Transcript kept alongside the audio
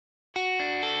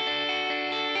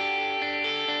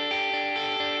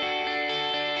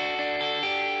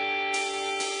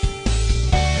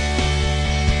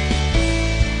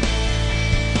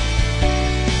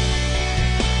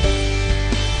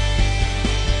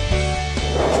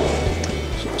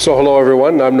So hello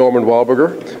everyone, I'm Norman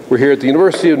Wildberger. We're here at the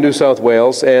University of New South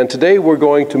Wales, and today we're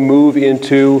going to move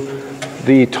into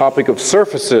the topic of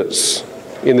surfaces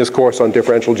in this course on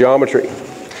differential geometry.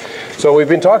 So we've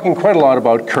been talking quite a lot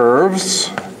about curves,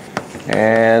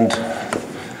 and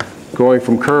going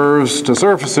from curves to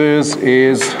surfaces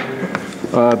is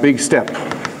a big step.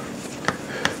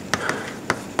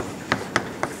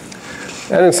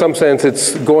 And in some sense,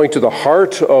 it's going to the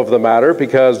heart of the matter,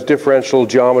 because differential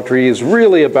geometry is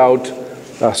really about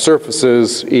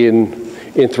surfaces in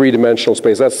three-dimensional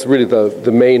space. That's really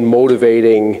the main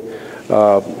motivating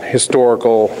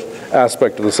historical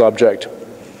aspect of the subject.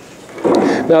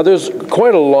 Now, there's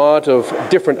quite a lot of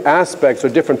different aspects or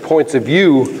different points of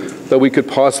view that we could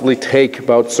possibly take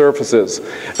about surfaces.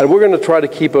 And we're going to try to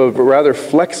keep a rather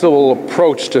flexible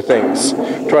approach to things.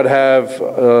 Try to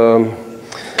have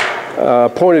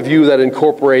point of view that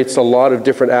incorporates a lot of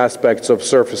different aspects of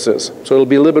surfaces. So it'll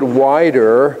be a little bit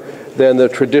wider than the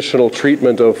traditional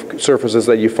treatment of surfaces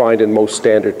that you find in most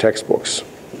standard textbooks.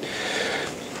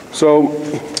 So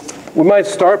we might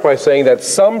start by saying that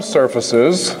some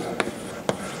surfaces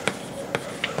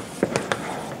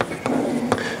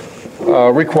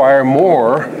require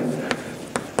more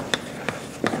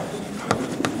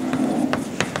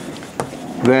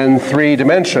than 3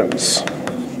 dimensions.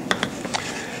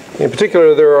 In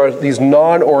particular, there are these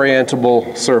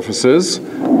non-orientable surfaces.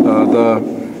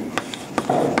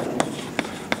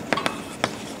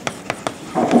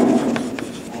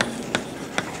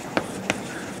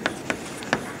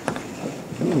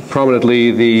 Prominently,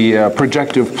 the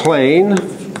projective plane,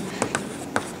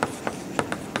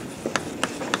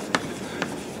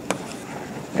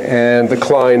 and the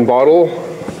Klein bottle,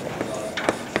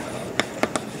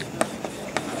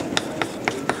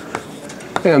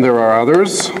 and there are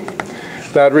others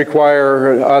that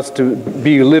require us to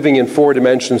be living in 4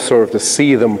 dimensions sort of to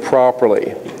see them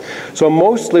properly. So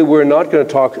mostly we're not going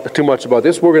to talk too much about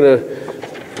this. We're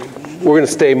going to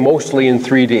stay mostly in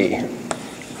 3D.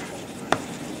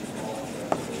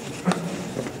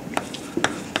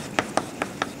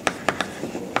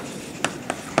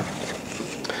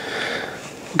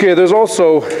 Okay, there's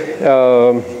also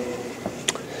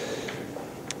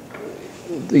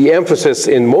the emphasis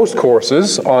in most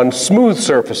courses on smooth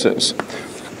surfaces.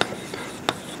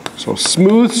 So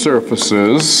smooth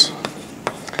surfaces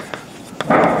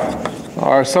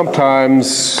are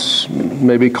sometimes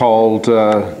maybe called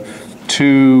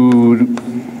two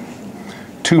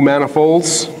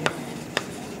manifolds.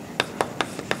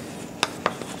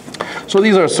 So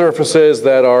these are surfaces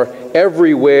that are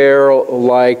everywhere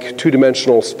like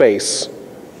two-dimensional space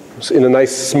in a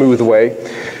nice smooth way.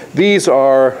 These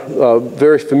are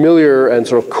very familiar and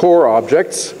sort of core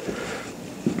objects,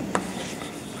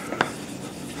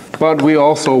 but we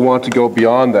also want to go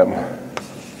beyond them.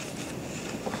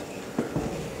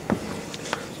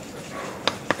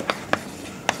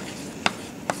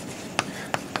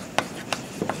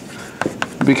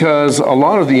 Because a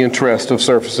lot of the interest of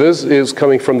surfaces is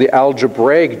coming from the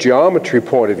algebraic geometry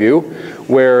point of view,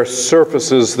 where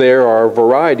surfaces there are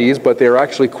varieties, but they're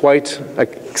actually quite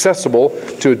accessible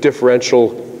to a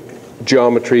differential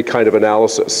geometry kind of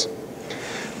analysis.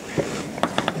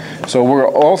 So we're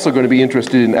also going to be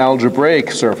interested in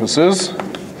algebraic surfaces,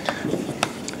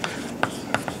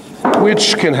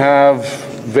 which can have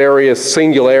various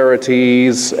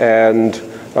singularities and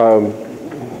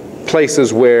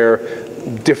places where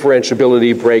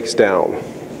differentiability breaks down.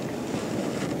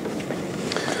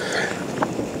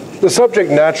 The subject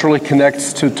naturally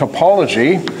connects to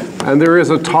topology, and there is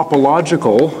a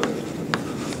topological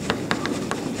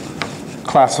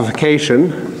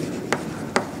classification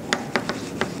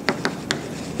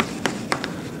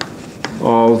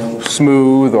of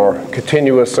smooth or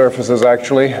continuous surfaces,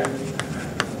 actually.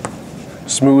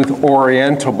 Smooth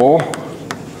orientable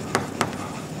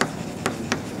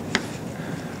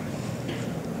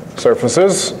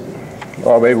surfaces,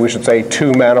 or maybe we should say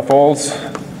 2 manifolds.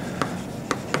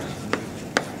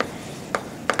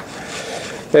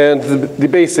 And the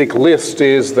basic list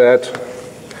is that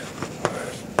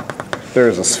there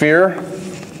is a sphere,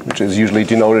 which is usually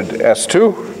denoted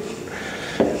S2,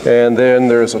 and then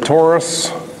there's a torus,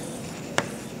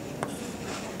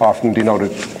 often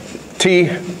denoted T,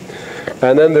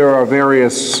 and then there are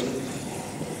various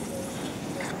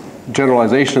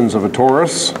generalizations of a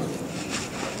torus.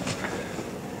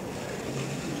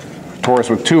 Torus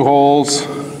with 2 holes,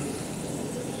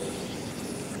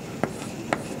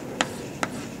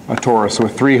 a torus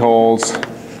with 3 holes,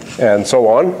 and so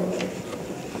on.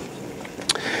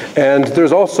 And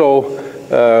there's also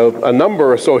a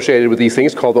number associated with these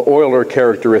things called the Euler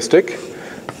characteristic,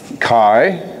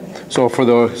 chi. So for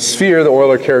the sphere, the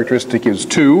Euler characteristic is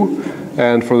 2,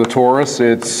 and for the torus,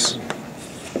 it's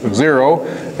 0,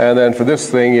 and then for this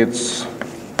thing, it's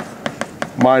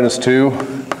 -2,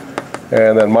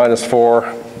 and then -4,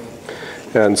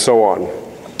 and so on.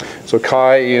 So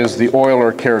chi is the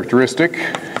Euler characteristic.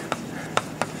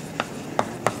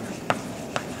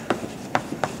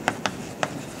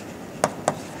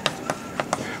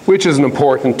 Which is an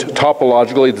important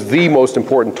topological, it's the most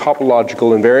important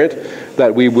topological invariant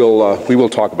that we will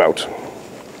talk about.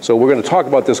 So we're going to talk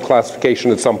about this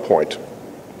classification at some point.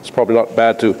 It's probably not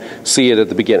bad to see it at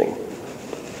the beginning.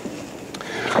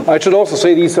 I should also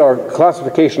say these are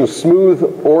classification of smooth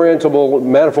orientable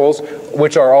manifolds,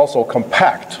 which are also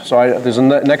compact. So there's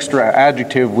an extra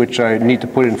adjective which I need to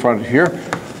put in front of here,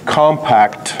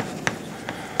 compact.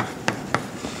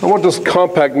 And what does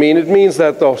compact mean? It means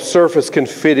that the surface can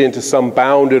fit into some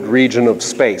bounded region of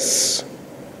space.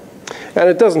 And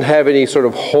it doesn't have any sort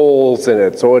of holes in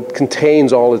it, so it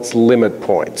contains all its limit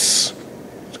points.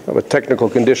 It's kind of a technical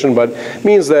condition, but it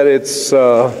means that it's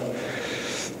something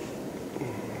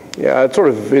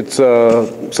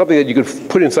that you could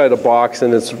put inside a box,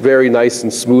 and it's very nice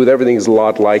and smooth. Everything is a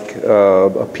lot like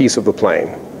a piece of the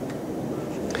plane.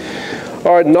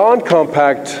 All right,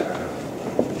 non-compact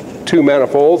two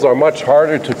manifolds are much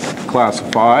harder to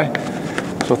classify.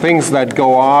 So things that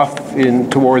go off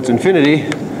towards infinity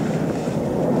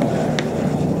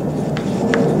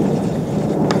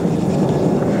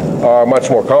are much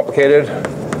more complicated.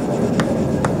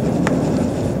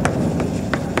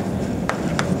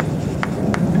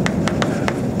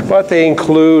 But they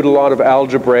include a lot of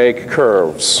algebraic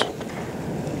curves.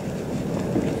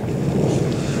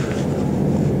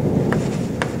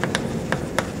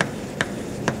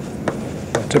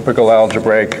 A typical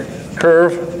algebraic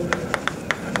curve,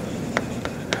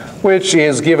 which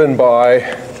is given by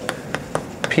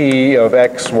P of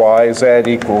x, y, z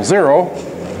equals 0,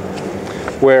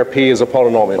 where P is a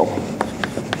polynomial.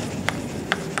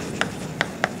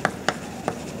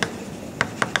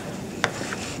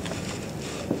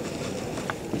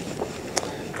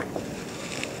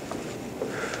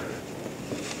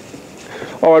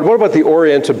 All right, what about the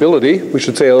orientability? We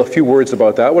should say a few words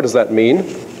about that. What does that mean?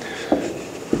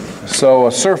 So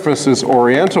a surface is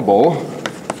orientable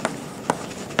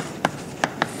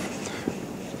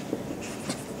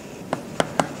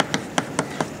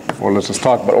or let's just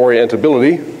talk about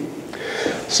orientability.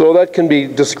 So that can be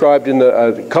described in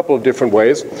a couple of different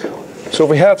ways. So if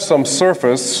we have some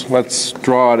surface, let's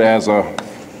draw it as a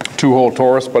two-hole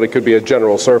torus, but it could be a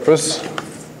general surface.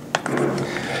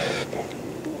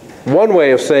 One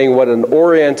way of saying what an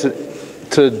oriented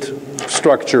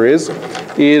structure is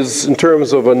in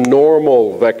terms of a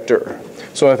normal vector.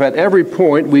 So if at every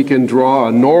point we can draw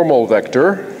a normal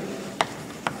vector,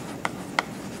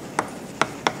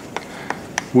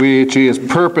 which is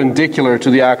perpendicular to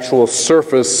the actual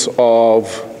surface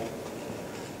of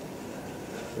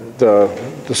the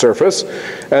surface,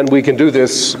 and we can do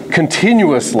this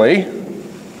continuously.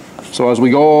 So as we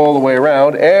go all the way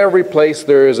around, every place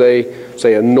there is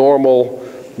say a normal,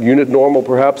 unit normal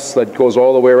perhaps, that goes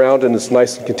all the way around and it's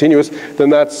nice and continuous, then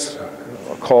that's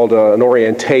called an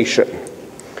orientation.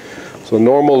 So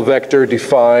normal vector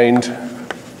defined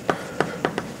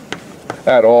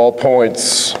at all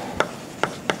points.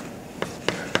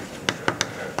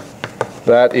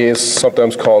 That is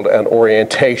sometimes called an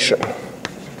orientation.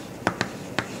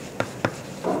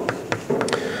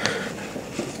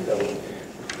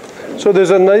 So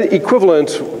there's an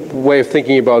equivalent way of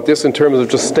thinking about this in terms of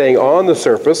just staying on the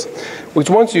surface, which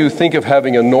once you think of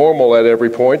having a normal at every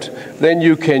point, then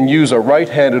you can use a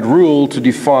right-handed rule to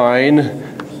define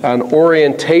an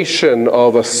orientation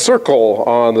of a circle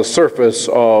on the surface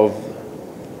of,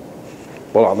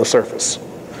 well, on the surface.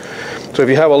 So if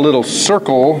you have a little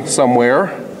circle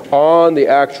somewhere on the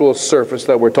actual surface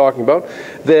that we're talking about,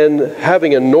 then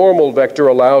having a normal vector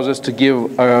allows us to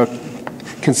give a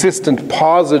consistent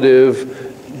positive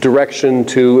direction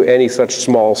to any such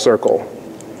small circle.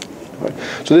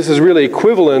 So this is really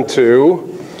equivalent to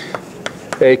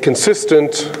a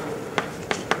consistent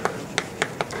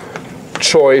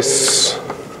choice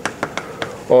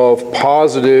of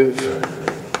positive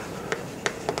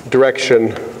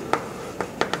direction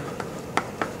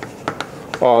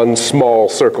on small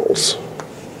circles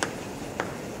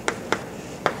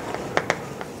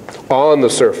on the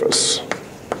surface.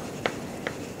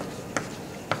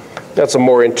 That's a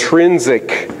more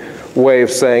intrinsic way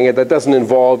of saying it. That doesn't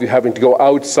involve you having to go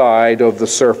outside of the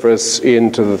surface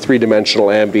into the three-dimensional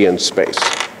ambient space.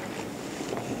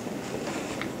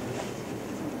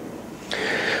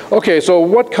 Okay, so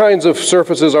what kinds of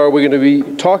surfaces are we going to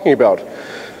be talking about?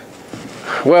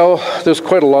 Well, there's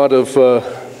quite a lot of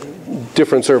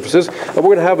different surfaces. And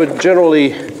we're going to generally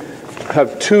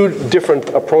have two different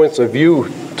points of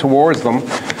view towards them.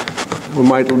 We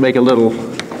might make a little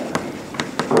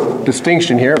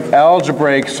distinction here.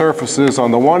 Algebraic surfaces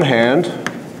on the one hand,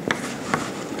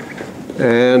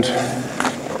 and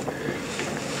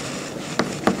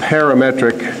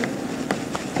parametric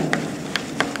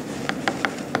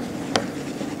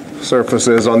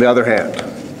surfaces on the other hand.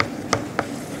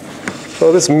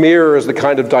 So this mirrors the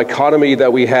kind of dichotomy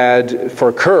that we had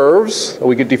for curves.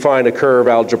 We could define a curve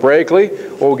algebraically,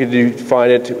 or we could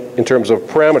define it in terms of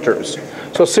parameters.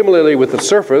 So similarly with the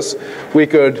surface, we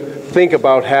could think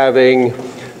about having,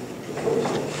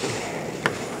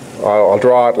 I'll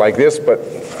draw it like this, but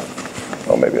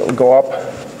maybe it'll go up.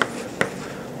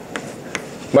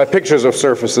 My pictures of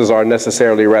surfaces are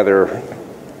necessarily rather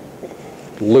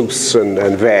loose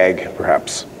and vague,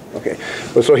 perhaps. Okay,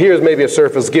 so here's maybe a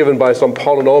surface given by some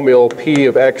polynomial p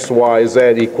of x, y,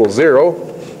 z equals 0.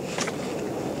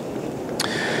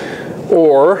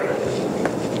 Or,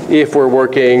 if we're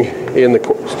working in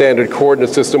the standard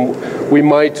coordinate system, we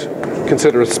might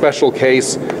consider a special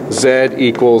case z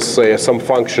equals, say, some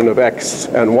function of x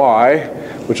and y,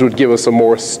 which would give us a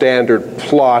more standard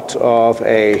plot of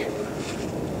a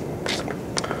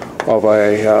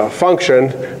function.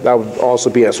 That would also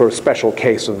be a sort of special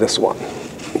case of this one.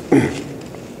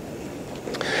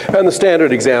 And the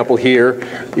standard example here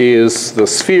is the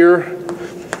sphere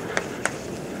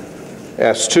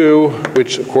S2,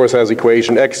 which of course has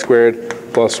equation x squared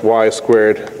plus y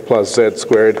squared plus z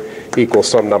squared equals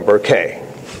some number k.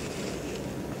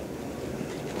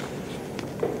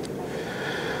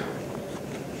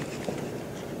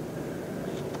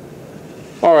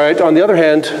 All right, on the other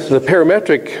hand, the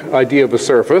parametric idea of a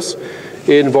surface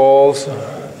involves,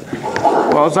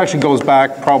 well, this actually goes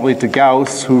back probably to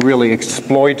Gauss, who really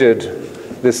exploited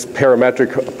this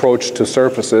parametric approach to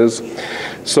surfaces.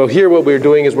 So here what we're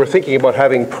doing is we're thinking about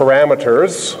having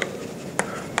parameters,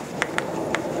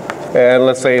 and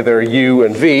let's say they're u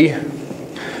and v,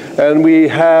 and we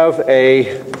have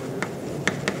a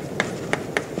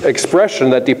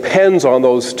expression that depends on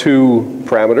those two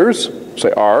parameters,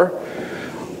 say r,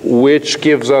 which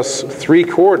gives us three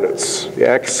coordinates: the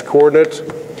x coordinate,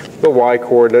 the y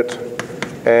coordinate,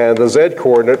 and the z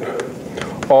coordinate,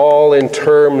 all in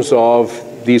terms of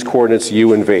these coordinates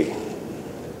u and v.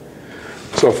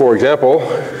 So for example,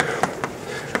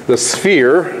 the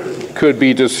sphere could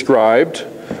be described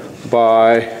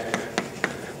by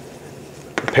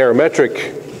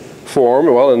parametric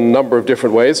form, well, in a number of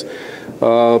different ways.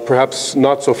 Perhaps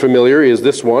not so familiar is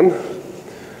this one.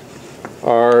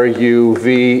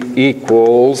 RUV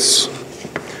equals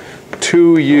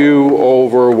 2u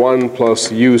over 1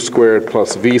 plus u squared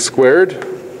plus v squared,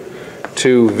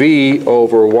 2v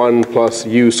over 1 plus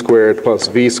u squared plus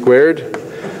v squared,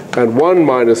 and 1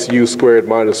 minus u squared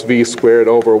minus v squared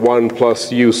over 1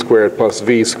 plus u squared plus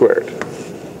v squared.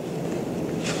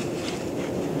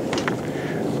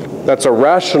 That's a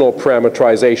rational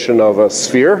parametrization of a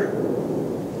sphere,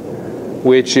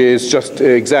 which is just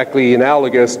exactly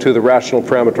analogous to the rational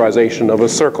parametrization of a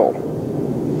circle.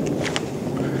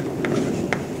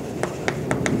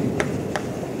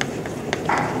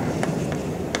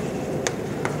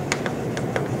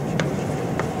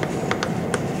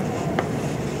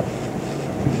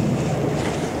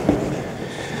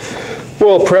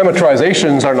 Well,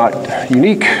 parametrizations are not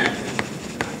unique,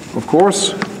 of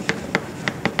course.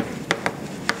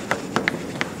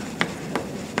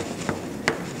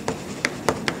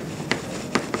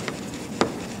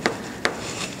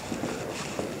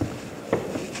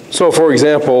 So, for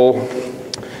example,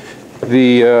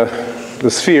 the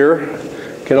sphere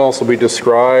can also be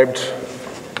described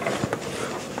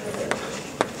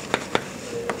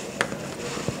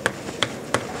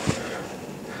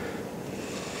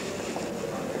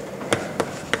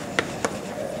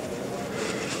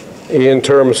in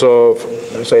terms of,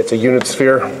 say it's a unit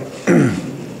sphere,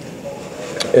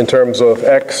 in terms of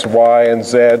x, y, and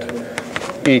z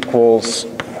equals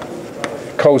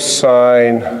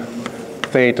cosine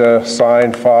theta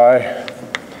sine phi,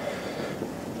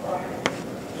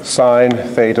 sine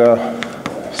theta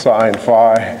sine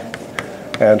phi,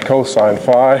 and cosine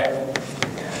phi,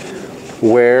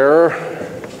 where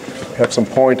we have some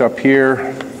point up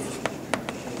here,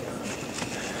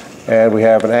 and we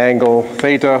have an angle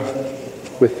theta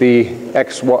with the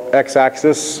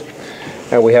x-axis,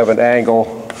 and we have an angle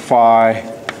phi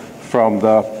from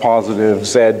the positive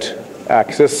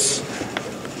z-axis.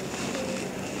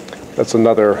 That's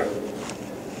another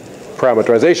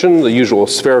parametrization, the usual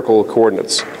spherical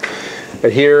coordinates.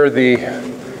 And here the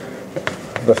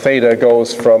the theta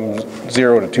goes from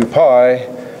 0 to 2 pi,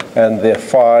 and the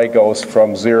phi goes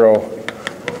from 0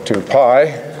 to pi.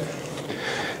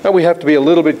 And we have to be a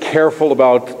little bit careful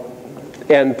about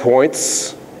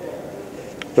endpoints.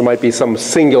 There might be some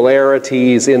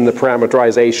singularities in the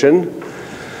parametrization,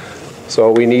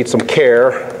 so we need some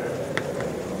care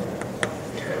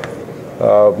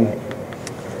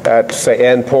at, say,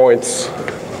 endpoints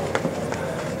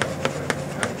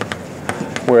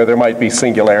where there might be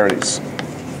singularities.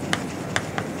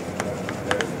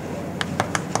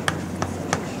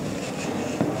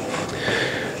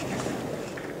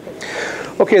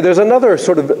 Okay, there's another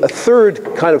sort of a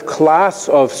third kind of class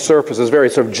of surfaces, very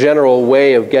sort of general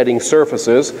way of getting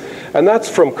surfaces, and that's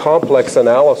from complex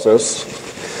analysis.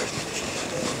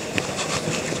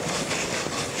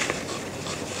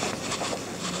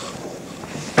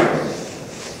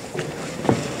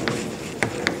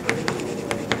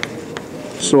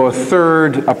 So a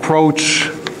third approach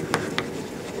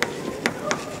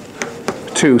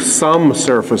to some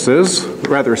surfaces,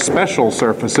 rather special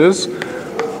surfaces,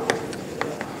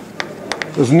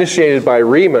 was initiated by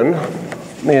Riemann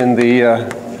in the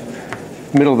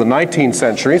middle of the 19th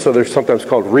century, so they're sometimes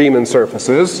called Riemann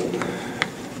surfaces.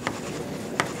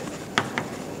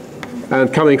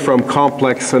 And coming from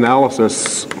complex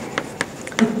analysis.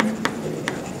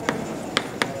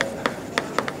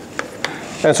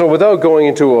 And so without going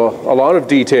into a lot of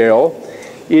detail,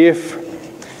 if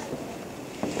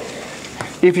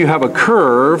you have a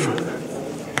curve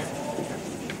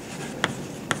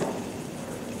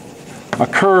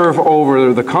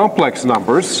over the complex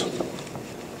numbers,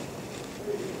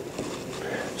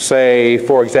 say,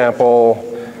 for example,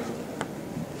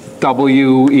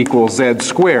 w equals z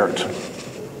squared.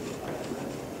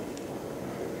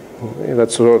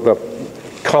 That's sort of the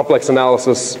complex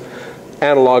analysis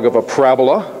analog of a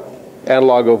parabola,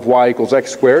 analog of y equals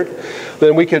x squared.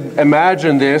 Then we could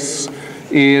imagine this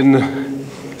in,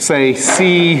 say,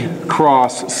 C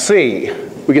cross C.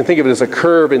 We can think of it as a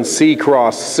curve in C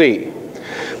cross C.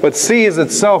 But C is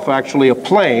itself actually a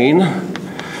plane.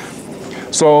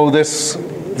 So this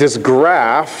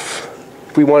graph,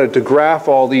 if we wanted to graph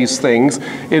all these things,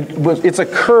 it's a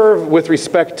curve with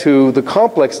respect to the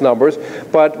complex numbers,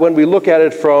 but when we look at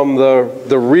it from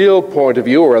the real point of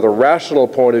view, or the rational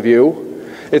point of view,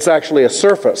 it's actually a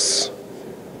surface.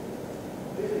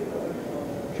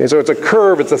 Okay, so it's a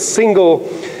curve, it's a single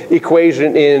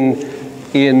equation in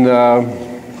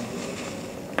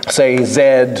say,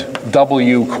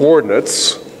 ZW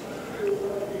coordinates.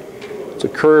 It's a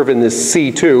curve in this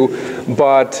C2,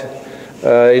 but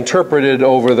interpreted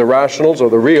over the rationals or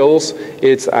the reals,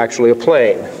 it's actually a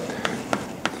plane.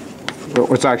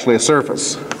 It's actually a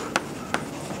surface.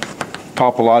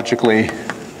 Topologically,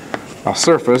 a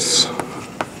surface.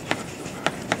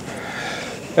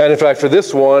 And in fact, for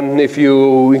this one, if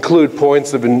you include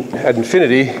points at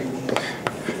infinity,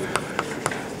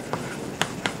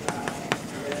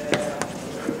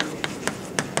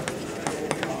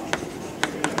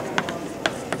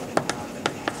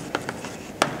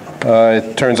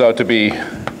 it turns out to be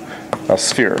a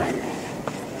sphere.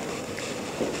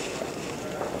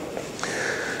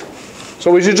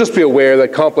 So we should just be aware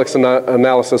that complex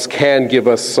analysis can give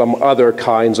us some other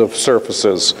kinds of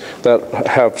surfaces that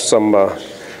have some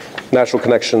natural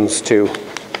connections to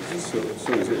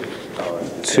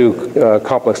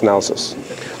complex analysis.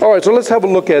 All right, so let's have a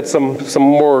look at some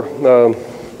more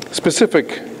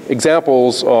specific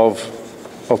examples of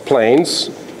planes.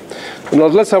 Now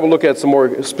let's have a look at some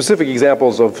more specific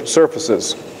examples of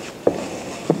surfaces.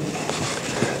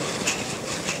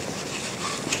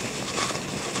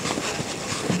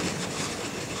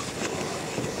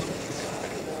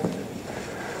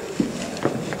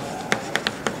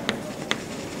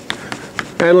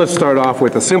 And let's start off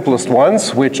with the simplest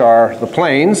ones, which are the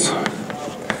planes.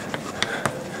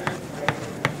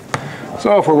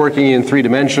 So if we're working in 3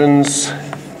 dimensions,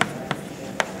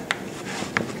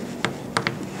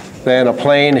 then a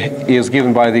plane is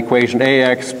given by the equation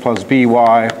ax plus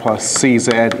by plus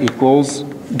cz equals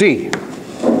d.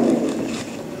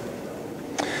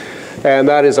 And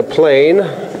that is a plane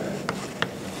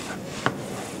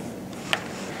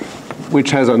which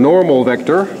has a normal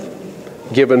vector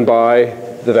given by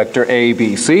the vector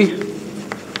ABC,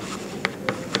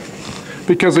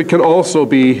 because it can also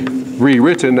be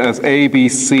rewritten as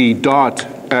ABC dot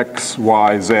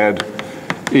xyz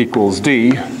equals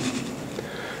d.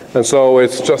 And so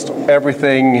it's just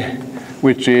everything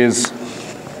which is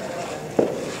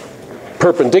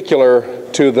perpendicular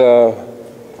to the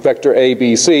vector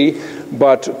ABC,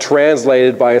 but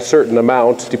translated by a certain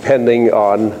amount depending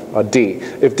on d.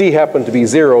 If d happened to be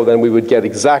 0, then we would get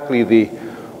exactly the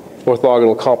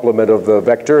orthogonal complement of the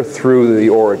vector through the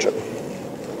origin.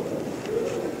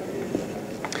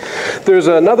 There's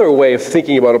another way of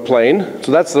thinking about a plane.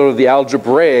 So that's sort of the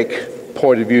algebraic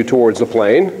point of view towards the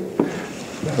plane.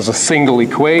 There's a single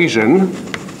equation.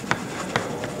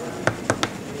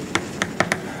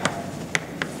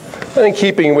 And in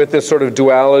keeping with this sort of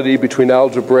duality between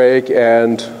algebraic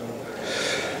and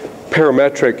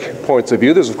parametric points of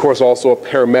view, there's of course also a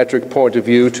parametric point of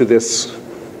view to this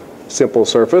simple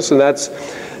surface, and that's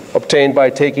obtained by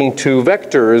taking two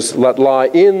vectors that lie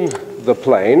in the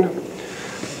plane.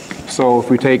 So if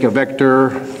we take a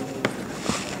vector,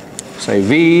 say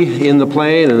v in the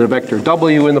plane, and a vector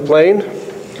w in the plane,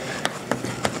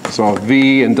 so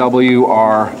v and w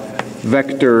are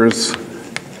vectors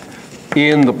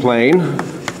in the plane.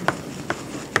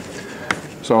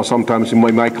 So sometimes you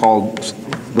might call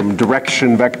them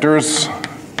direction vectors.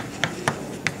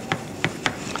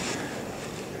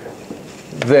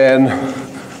 Then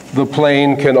the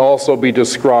plane can also be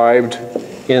described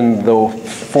in the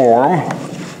form,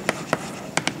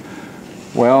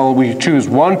 well, we choose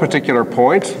one particular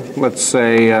point. Let's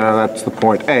say that's the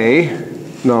point A.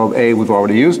 No, A we've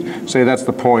already used. Say that's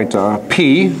the point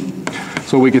P.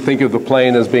 So we could think of the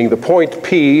plane as being the point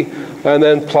P and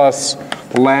then plus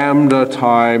lambda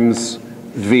times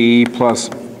V plus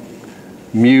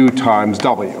mu times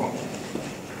W,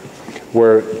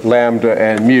 where lambda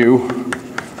and mu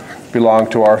belong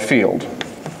to our field.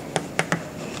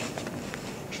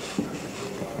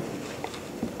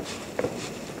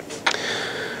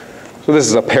 So this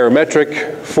is a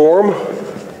parametric form,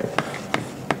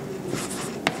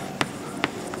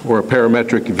 or a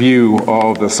parametric view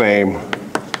of the same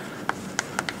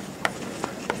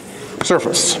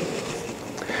surface.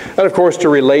 And of course, to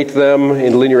relate them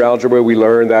in linear algebra, we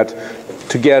learn that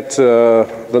to get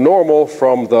the normal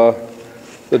from the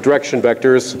direction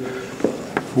vectors,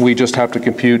 we just have to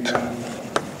compute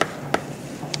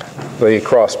the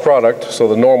cross product. So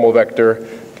the normal vector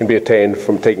can be attained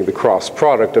from taking the cross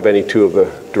product of any two of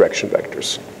the direction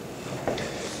vectors.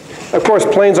 Of course,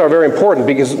 planes are very important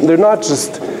because they're not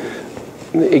just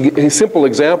simple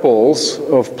examples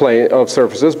of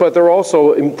surfaces, but they're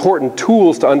also important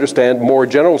tools to understand more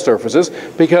general surfaces,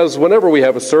 because whenever we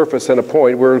have a surface and a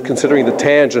point, we're considering the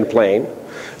tangent plane.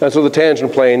 And so the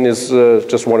tangent plane is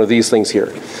just one of these things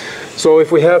here. So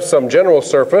if we have some general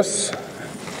surface,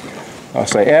 I'll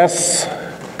say S,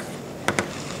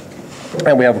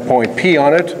 and we have a point P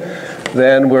on it,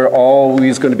 then we're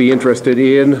always going to be interested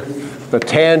in the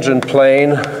tangent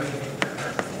plane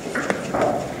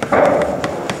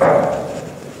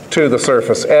to the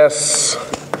surface S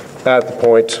at the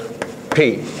point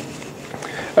P.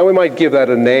 And we might give that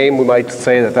a name. We might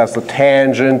say that that's the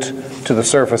tangent to the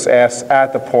surface S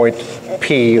at the point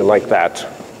P, like that.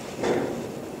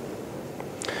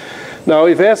 Now,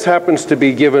 if S happens to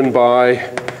be given by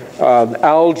an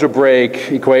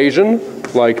algebraic equation,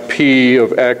 like P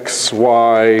of x,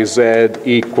 y, z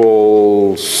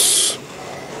equals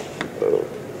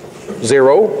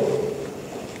 0,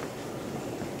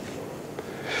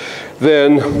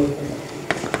 then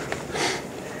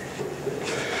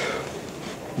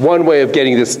one way of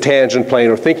getting this tangent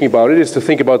plane or thinking about it is to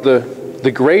think about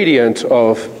the gradient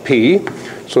of P.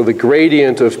 So the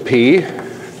gradient of P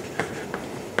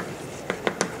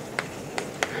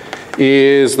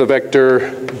is the vector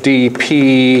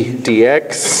dp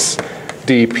dx,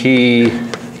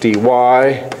 dp dy,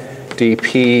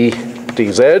 dp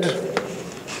dz.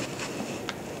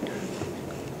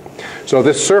 So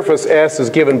this surface S is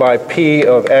given by P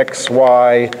of x,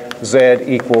 y, z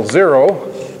equals 0.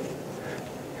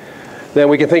 Then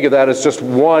we can think of that as just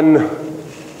one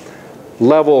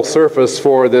level surface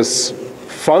for this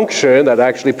function that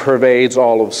actually pervades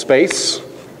all of space.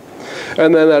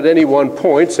 And then at any one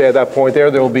point, say at that point there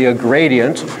will be a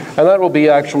gradient, and that will be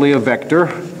actually a vector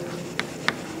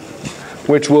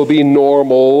which will be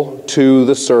normal to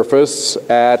the surface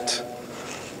at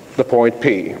the point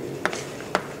P.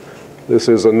 This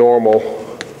is a normal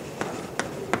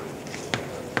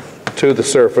to the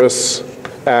surface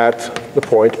at the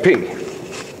point P.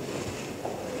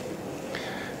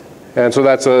 And so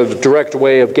that's a direct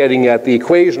way of getting at the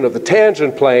equation of the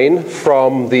tangent plane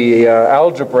from the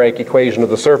algebraic equation of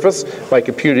the surface by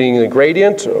computing the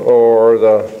gradient or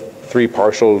the three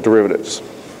partial derivatives.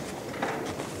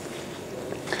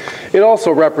 It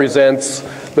also represents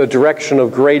the direction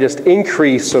of greatest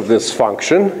increase of this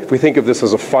function. If we think of this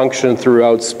as a function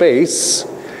throughout space,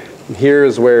 here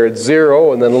is where it's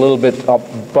 0, and then a little bit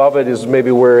above it is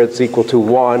maybe where it's equal to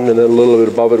 1, and then a little bit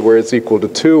above it where it's equal to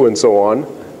 2, and so on.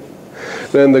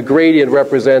 Then the gradient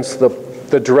represents the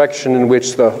the direction in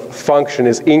which the function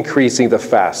is increasing the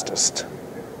fastest.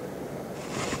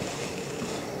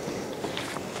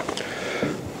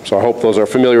 So I hope those are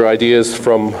familiar ideas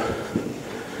from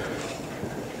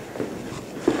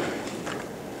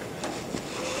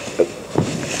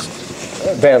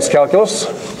advanced calculus.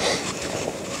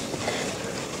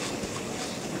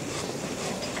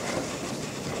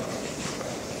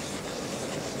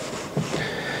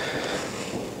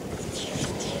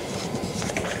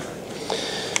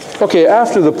 Okay,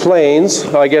 after the planes,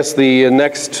 I guess the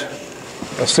next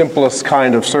simplest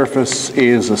kind of surface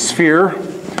is a sphere,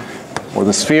 or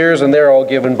the spheres, and they're all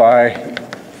given by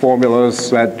formulas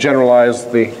that generalize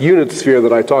the unit sphere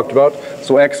that I talked about.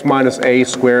 So x minus a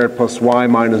squared plus y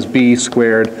minus b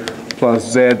squared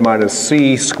plus z minus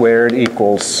c squared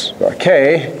equals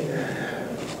k.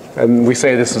 And we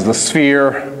say this is the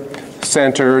sphere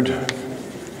centered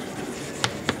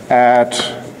at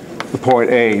the point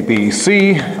A, B,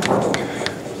 C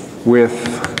with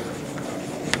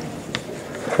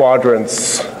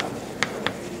quadrants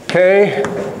k,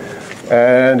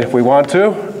 and if we want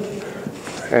to,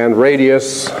 and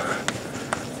radius,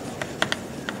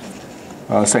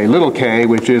 say little k,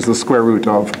 which is the square root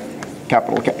of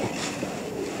capital K.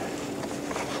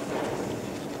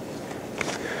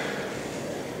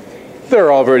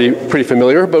 They're all pretty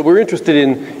familiar, but we're interested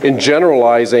in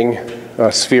generalizing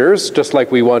spheres, just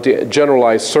like we want to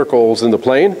generalize circles in the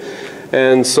plane.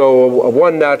 And so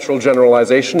one natural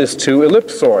generalization is to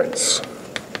ellipsoids.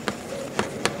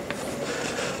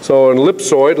 So an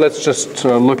ellipsoid, let's just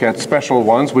look at special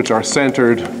ones which are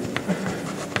centered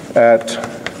at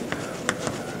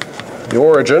the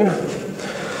origin.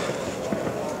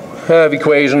 Have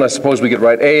equation, I suppose we could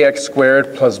write ax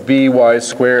squared plus by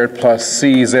squared plus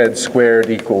cz squared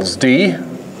equals d.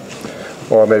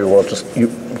 Or maybe we'll just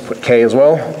put k as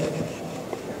well.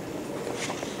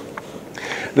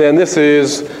 Then this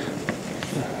is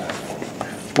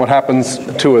what happens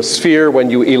to a sphere when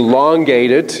you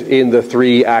elongate it in the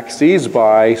three axes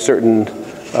by certain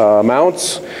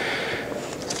amounts.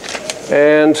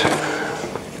 And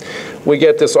we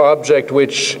get this object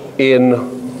which in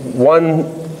one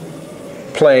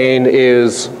plane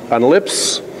is an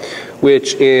ellipse,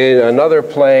 which in another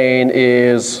plane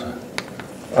is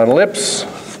an ellipse,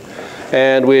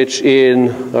 and which in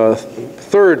a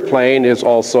third plane is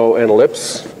also an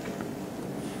ellipse.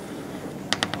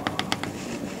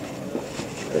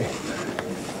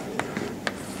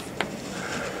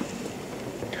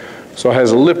 So it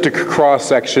has elliptic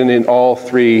cross-section in all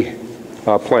three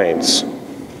planes.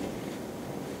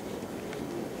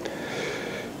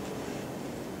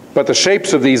 But the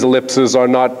shapes of these ellipses are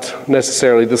not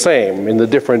necessarily the same. In the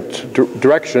different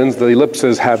directions, the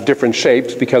ellipses have different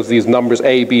shapes because these numbers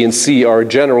A, B, and C are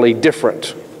generally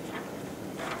different.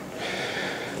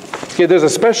 Okay, there's a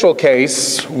special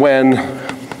case when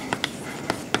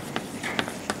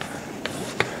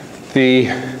the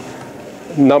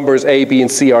numbers A, B, and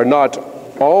C are not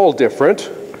all different.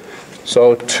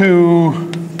 So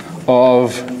 2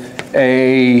 of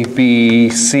A, B,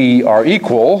 C are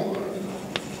equal.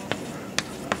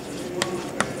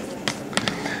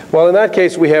 Well, in that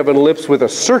case, we have an ellipse with a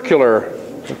circular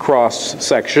cross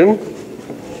section.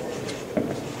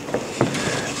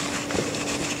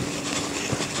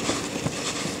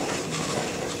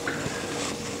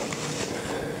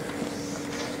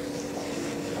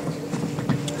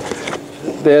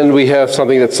 Then we have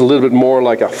something that's a little bit more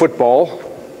like a football.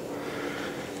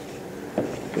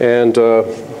 And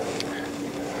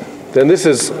then this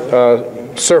is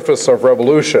a surface of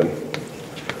revolution.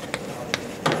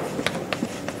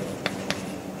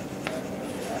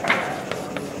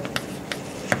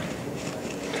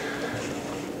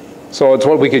 So it's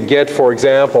what we could get, for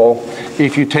example,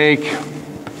 if you take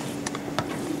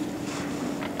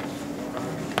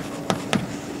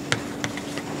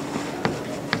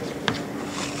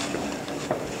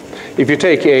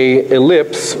a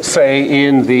ellipse, say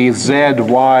in the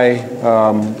ZY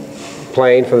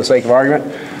plane, for the sake of argument,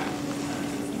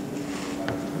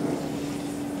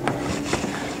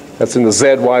 that's in the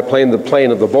ZY plane, the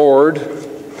plane of the board,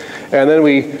 and then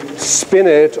we spin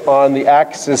it on the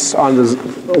axis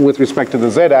with respect to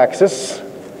the z-axis,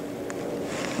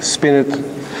 spin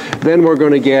it, then we're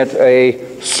going to get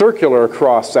a circular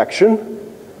cross-section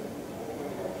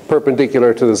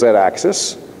perpendicular to the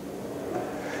z-axis.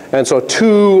 And so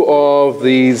 2 of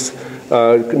these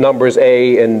numbers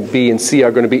A and B and C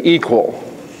are going to be equal.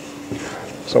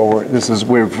 So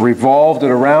we've revolved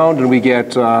it around and we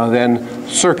get then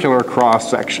circular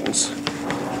cross-sections.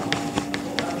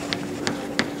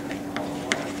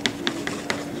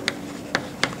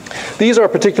 These are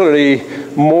particularly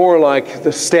more like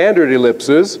the standard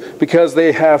ellipses because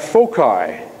they have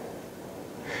foci.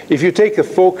 If you take the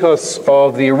focus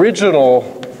of the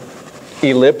original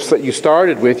ellipse that you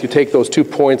started with, you take those 2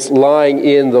 points lying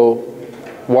in the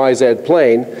YZ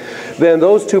plane, then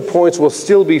those 2 points will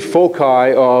still be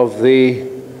foci of the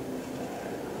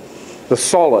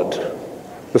solid,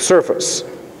 the surface,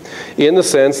 in the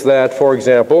sense that, for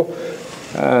example,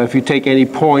 if you take any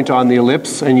point on the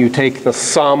ellipse and you take the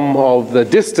sum of the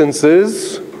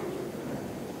distances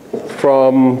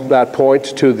from that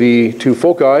point to the 2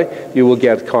 foci, you will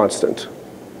get constant.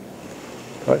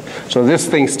 Right? So this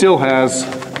thing still has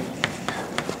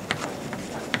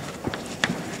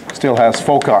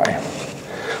foci.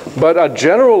 But a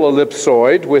general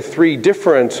ellipsoid with 3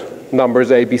 different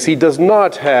numbers A, B, C does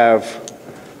not have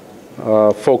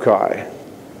foci.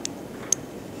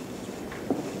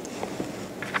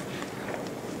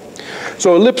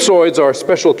 So ellipsoids are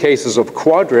special cases of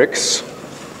quadrics.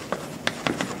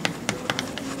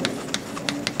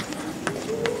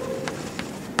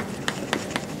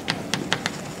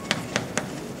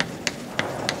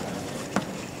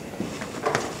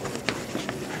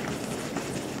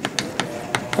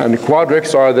 And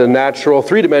quadrics are the natural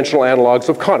 3-dimensional analogs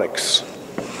of conics.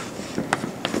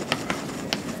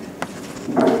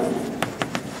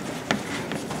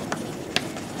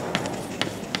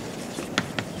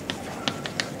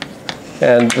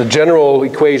 And the general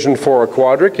equation for a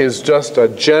quadric is just a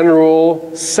general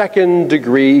 2nd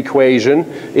degree equation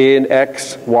in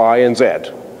x, y, and z.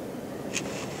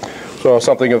 So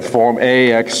something of the form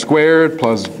ax squared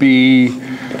plus b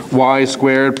y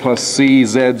squared plus c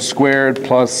z squared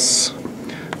plus,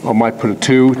 I might put a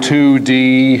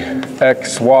 2d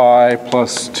xy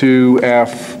plus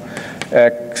 2f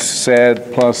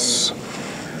xz plus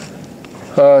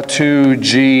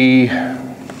 2g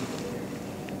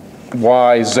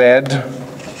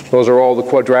yz. Those are all the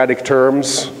quadratic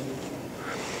terms.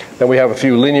 Then we have a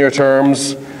few linear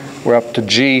terms. We're up to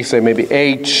g, say maybe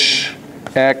h,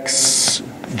 x,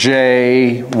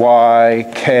 j, y,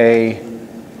 k,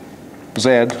 z.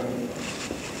 And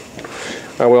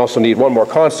we also need one more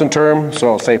constant term, so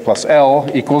I'll say plus L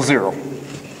equals 0.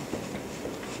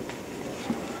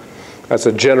 That's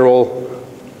a general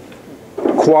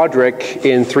quadric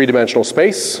in 3-dimensional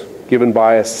space, given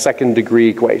by a 2nd degree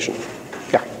equation.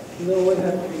 Yeah? No, what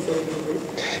happens to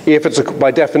 2nd degree? If it's,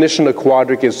 by definition, a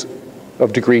quadric is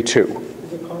of degree 2.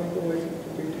 Is a conic always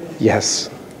degree 2? Yes.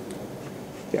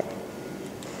 Yeah.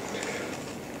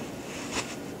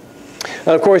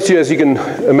 And of course, as you can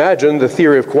imagine, the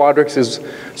theory of quadrics is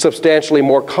substantially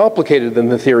more complicated than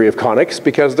the theory of conics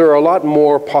because there are a lot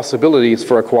more possibilities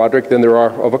for a quadric than there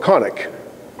are of a conic.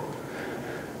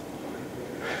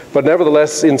 But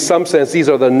nevertheless, in some sense, these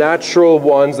are the natural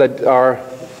ones that are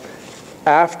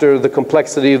after the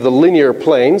complexity of the linear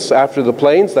planes. After the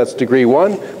planes, that's degree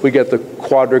 1, we get the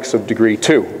quadrics of degree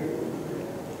 2.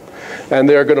 And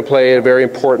they're going to play a very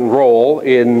important role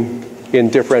in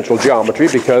differential geometry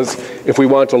because if we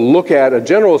want to look at a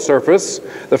general surface,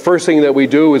 the first thing that we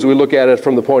do is we look at it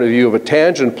from the point of view of a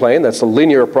tangent plane. That's a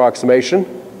linear approximation.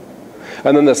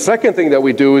 And then the second thing that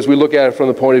we do is we look at it from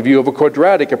the point of view of a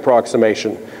quadratic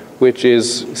approximation, which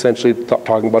is essentially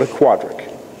talking about a quadric.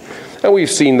 And we've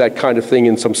seen that kind of thing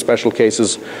in some special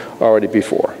cases already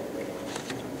before.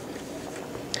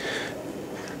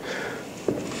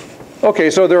 Okay,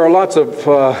 so there are lots of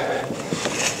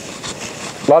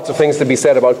things to be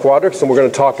said about quadrics, and we're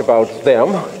going to talk about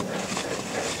them.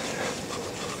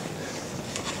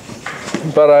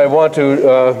 But I want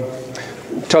to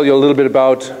tell you a little bit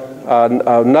about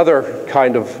another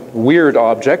kind of weird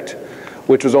object,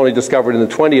 which was only discovered in the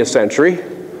 20th century.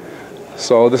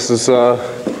 So this is the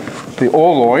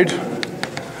Oloid,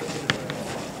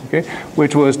 okay,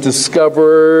 which was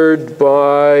discovered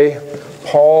by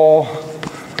Paul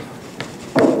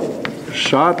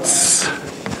Schatz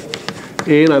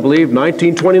in, I believe,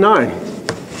 1929.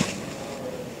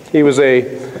 He was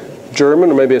a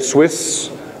German or maybe a Swiss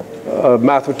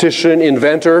mathematician,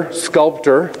 inventor,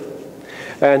 sculptor.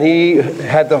 And he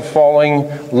had the following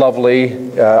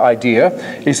lovely idea.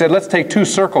 He said, let's take 2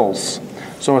 circles.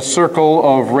 So a circle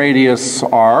of radius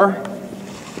r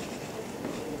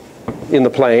in the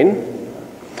plane.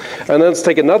 And then let's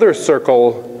take another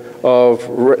circle of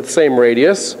same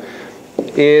radius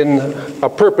in a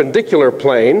perpendicular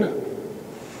plane,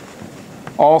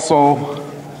 also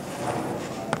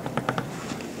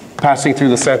passing through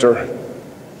the center.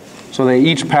 So they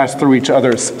each pass through each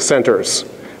other's centers,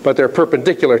 but they're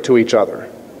perpendicular to each other.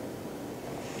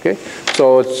 Okay?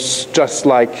 So it's just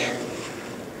like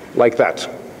that.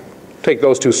 Take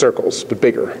those 2 circles, but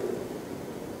bigger.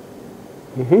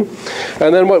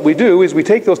 And then what we do is we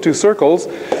take those two circles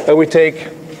and we take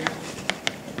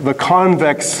the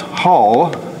convex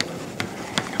hull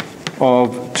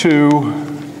of two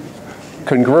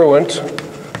congruent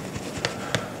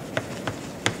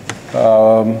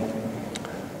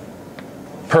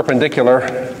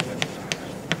perpendicular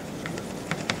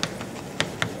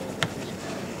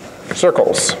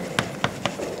circles.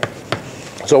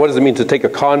 So what does it mean to take a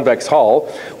convex hull?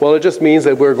 Well, it just means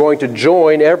that we're going to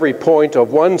join every point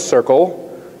of one circle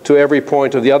to every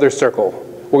point of the other circle.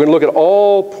 We're going to look at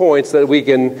all points that we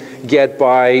can get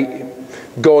by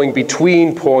going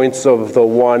between points of the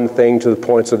one thing to the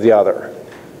points of the other.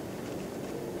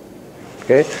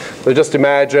 Okay? So just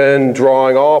imagine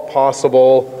drawing all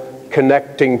possible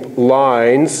connecting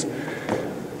lines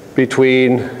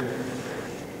between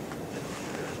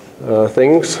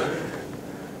things,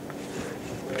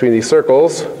 between these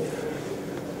circles.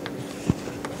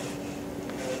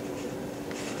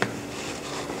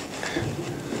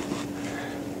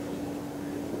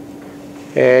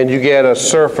 And you get a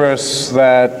surface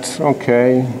that,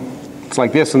 okay, it's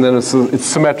like this, and then it's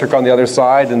symmetric on the other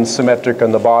side and symmetric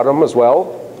on the bottom as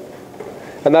well.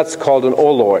 And that's called an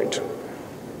oloid.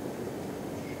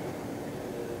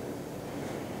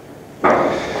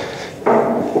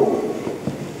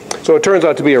 So it turns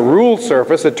out to be a ruled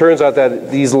surface. It turns out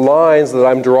that these lines that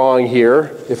I'm drawing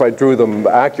here, if I drew them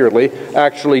accurately,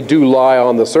 actually do lie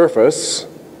on the surface.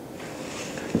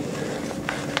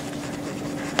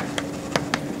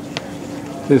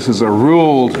 This is a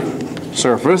ruled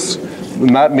surface,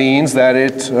 and that means that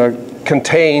it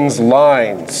contains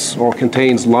lines, or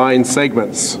contains line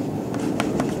segments.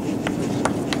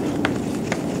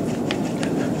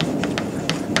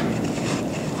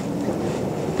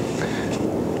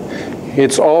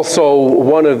 It's also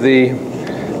one of the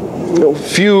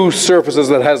few surfaces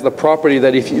that has the property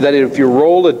that if you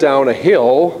roll it down a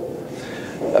hill,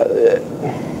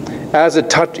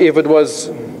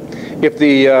 if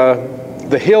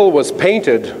the hill was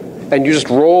painted and you just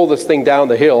roll this thing down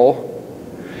the hill,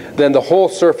 then the whole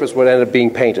surface would end up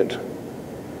being painted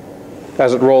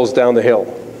as it rolls down the hill.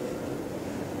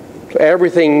 So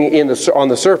everything on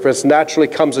the surface naturally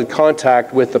comes in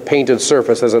contact with the painted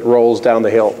surface as it rolls down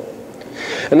the hill.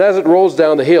 And as it rolls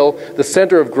down the hill, the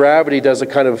center of gravity does a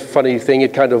kind of funny thing.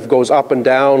 It kind of goes up and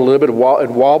down a little bit. It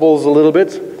wobbles a little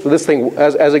bit. So this thing,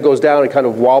 as it goes down, it kind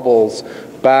of wobbles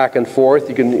back and forth.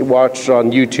 You can watch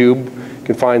on YouTube. You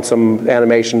can find some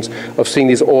animations of seeing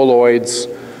these oloids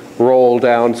roll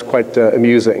down. It's quite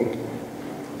amusing.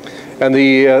 And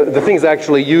the thing's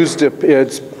actually used,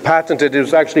 it's patented. It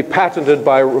was actually patented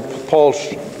by Paul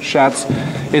Schatz.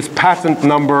 It's patent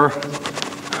number,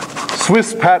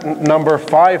 Swiss patent number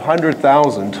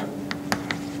 500,000.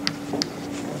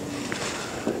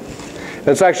 And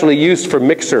it's actually used for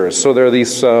mixers. So there are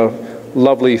these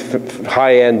lovely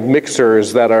high-end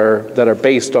mixers that are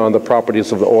based on the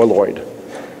properties of the oloid.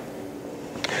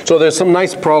 So there's some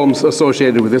nice problems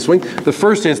associated with this one. The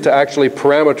first is to actually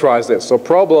parametrize this. So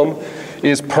problem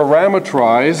is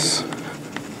parametrize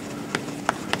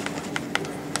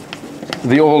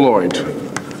the oloid.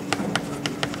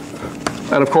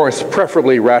 And of course,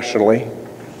 preferably rationally.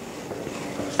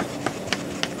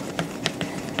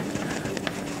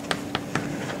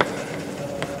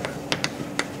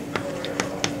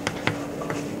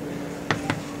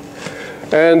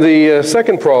 And the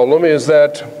second problem is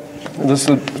that, this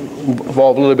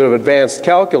involves a little bit of advanced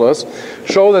calculus,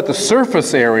 show that the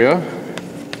surface area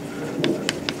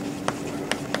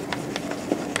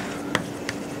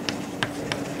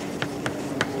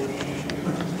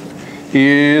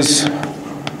is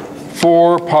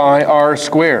 4 pi r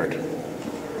squared,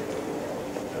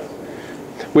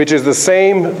 which is the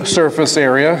same surface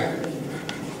area,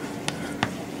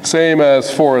 same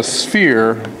as for a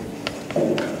sphere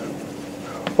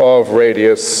of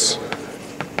radius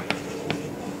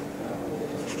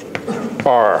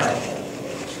r.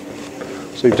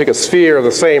 So you take a sphere of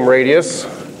the same radius,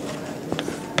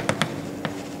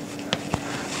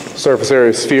 surface area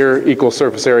of sphere equals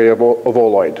surface area of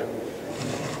oloid.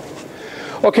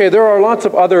 Okay, there are lots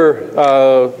of other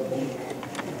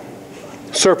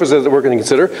surfaces that we're going to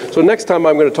consider. So next time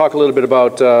I'm going to talk a little bit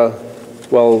about,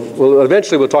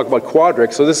 eventually we'll talk about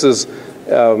quadrics. So this is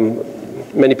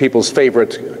many people's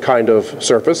favorite kind of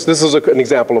surface. This is an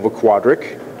example of a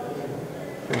quadric.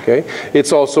 Okay,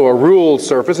 it's also a ruled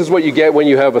surface. This is what you get when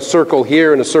you have a circle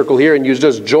here and a circle here, and you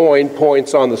just join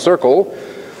points on the circle,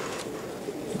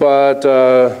 but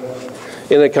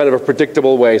in a kind of a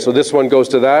predictable way. So this one goes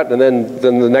to that, and then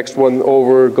the next one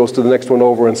over goes to the next one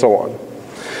over, and so on.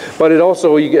 But it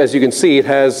also, as you can see, it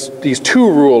has these two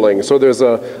rulings. So there's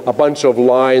a bunch of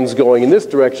lines going in this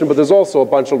direction, but there's also a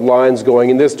bunch of lines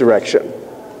going in this direction.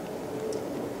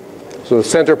 So the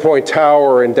Center Point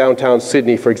Tower in downtown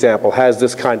Sydney, for example, has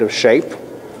this kind of shape.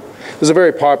 This is a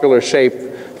very popular shape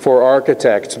for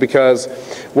architects because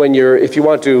if you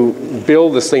want to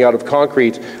build this thing out of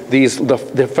concrete,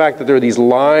 the fact that there are these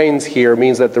lines here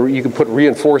means that you can put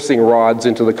reinforcing rods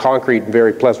into the concrete in a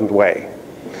very pleasant way.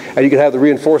 And you can have the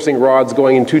reinforcing rods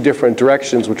going in two different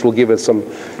directions, which will give it some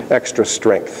extra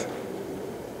strength.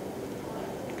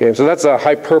 Okay, so that's a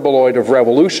hyperboloid of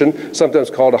revolution, sometimes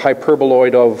called a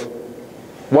hyperboloid of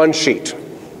one sheet.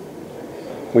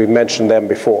 We've mentioned them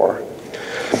before.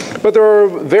 But there are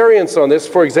variants on this.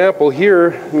 For example,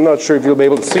 here, I'm not sure if you'll be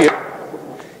able to see it.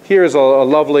 Here's a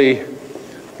lovely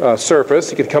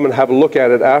surface. You can come and have a look at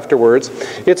it afterwards.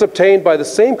 It's obtained by the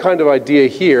same kind of idea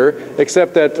here,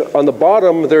 except that on the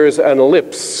bottom there is an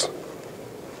ellipse.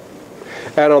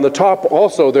 And on the top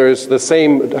also there's the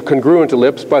same congruent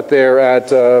ellipse, but they're at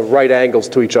right angles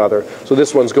to each other. So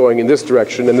this one's going in this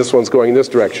direction and this one's going in this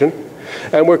direction.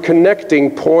 And we're connecting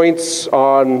points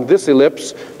on this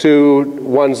ellipse to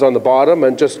ones on the bottom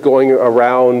and just going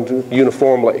around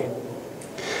uniformly.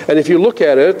 And if you look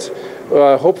at it,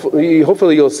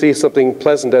 hopefully you'll see something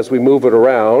pleasant as we move it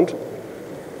around.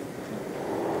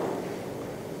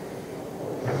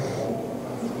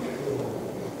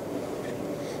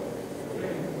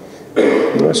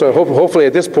 So hopefully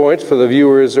at this point, for the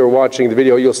viewers who are watching the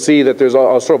video, you'll see that there's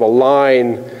a sort of a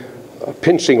line, a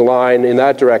pinching line in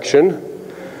that direction.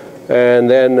 And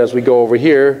then as we go over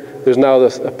here, there's now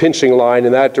a pinching line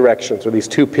in that direction. So these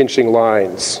two pinching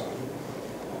lines.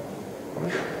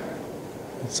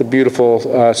 It's a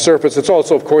beautiful surface. It's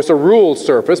also, of course, a ruled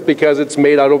surface because it's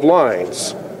made out of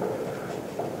lines.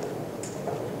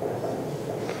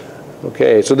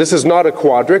 Okay, so this is not a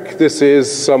quadric. This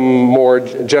is some more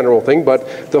general thing, but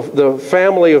the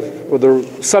family of, or the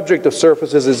subject of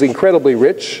surfaces is incredibly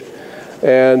rich,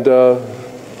 and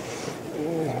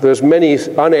there's many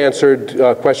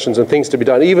unanswered questions and things to be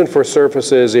done, even for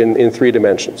surfaces in 3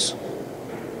 dimensions.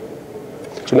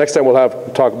 So next time we'll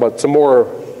talk about some more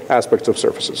aspects of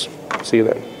surfaces. See you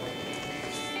then.